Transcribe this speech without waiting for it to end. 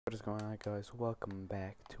What is going on, guys? Welcome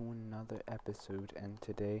back to another episode, and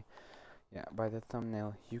today, by the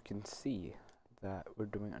thumbnail you can see that we're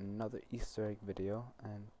doing another Easter egg video.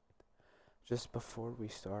 And just before we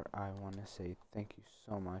start, I want to say thank you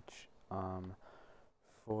so much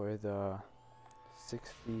for the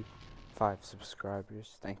 65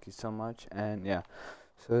 subscribers. Thank you so much. And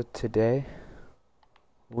so today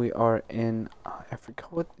we are in I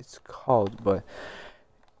forgot what it's called, but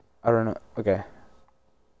I don't know. Okay,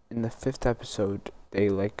 in the 5th episode, they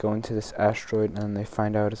go into this asteroid and they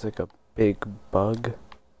find out it's like a big bug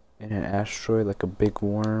in an asteroid, like a big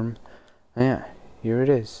worm. And here it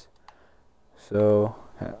is. So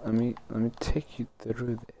let me take you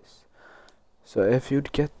through this. So if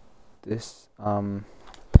you'd get this,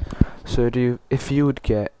 if you would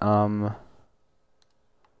get the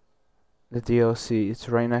DLC, it's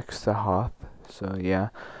right next to Hop. So yeah,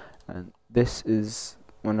 and this is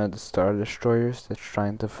one of the Star Destroyers that's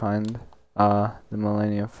trying to find the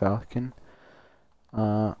Millennium Falcon.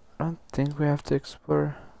 I don't think we have to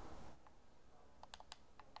explore.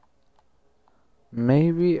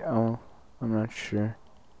 Maybe? Oh, I'm not sure.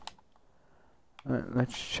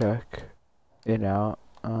 Let's check it out.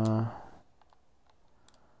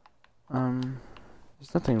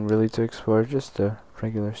 There's nothing really to explore, just a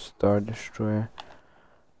regular Star Destroyer.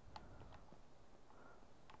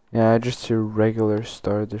 Yeah, just a regular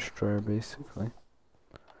Star Destroyer, basically.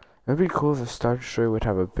 It'd be cool if a Star Destroyer would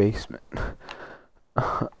have a basement.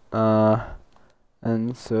 And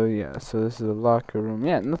so so this is a locker room.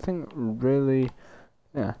 Nothing really,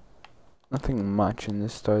 nothing much in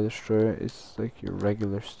this Star Destroyer. It's like your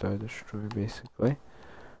regular Star Destroyer, basically.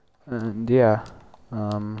 And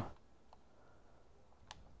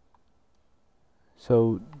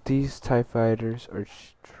so these TIE fighters are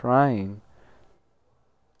trying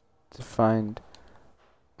to find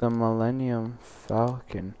the Millennium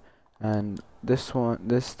Falcon, and this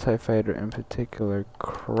TIE fighter in particular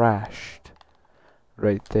crashed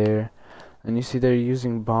right there, and you see they're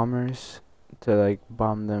using bombers to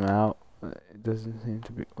bomb them out. It doesn't seem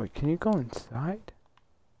to be. Wait, can you go inside?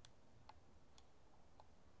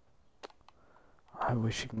 I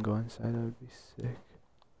wish you can go inside. That would be sick.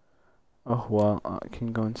 Oh well, can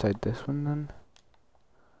you go inside this one then?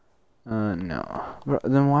 No. Bro,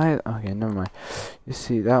 then why? Okay, never mind. You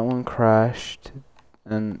see, that one crashed,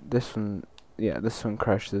 and this one, this one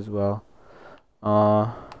crashed as well.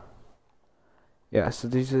 So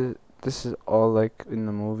this is all in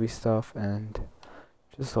the movie stuff, and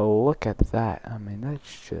just look at that. I mean,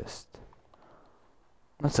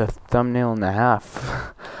 that's a thumbnail and a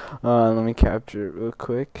half. Let me capture it real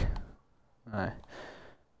quick.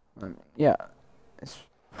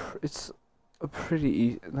 It's a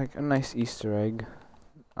pretty a nice Easter egg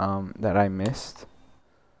that I missed.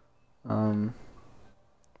 So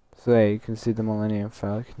you can see the Millennium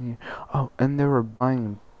Falcon here. Oh, and they were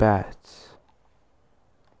buying bats.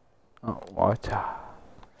 Oh, what?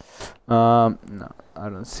 No, I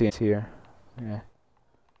don't see it here. Yeah.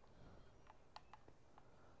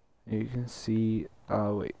 You can see.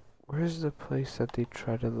 Wait, where's the place that they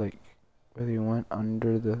try to where they went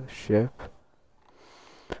under the ship?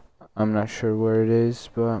 I'm not sure where it is,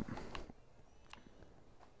 but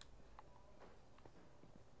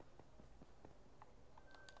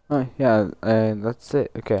that's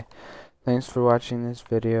it. Okay, thanks for watching this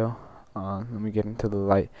video. Let me get into the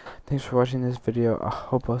light. Thanks for watching this video. I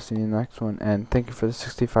hope I'll see you in the next one, and thank you for the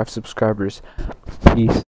 65 subscribers. Peace.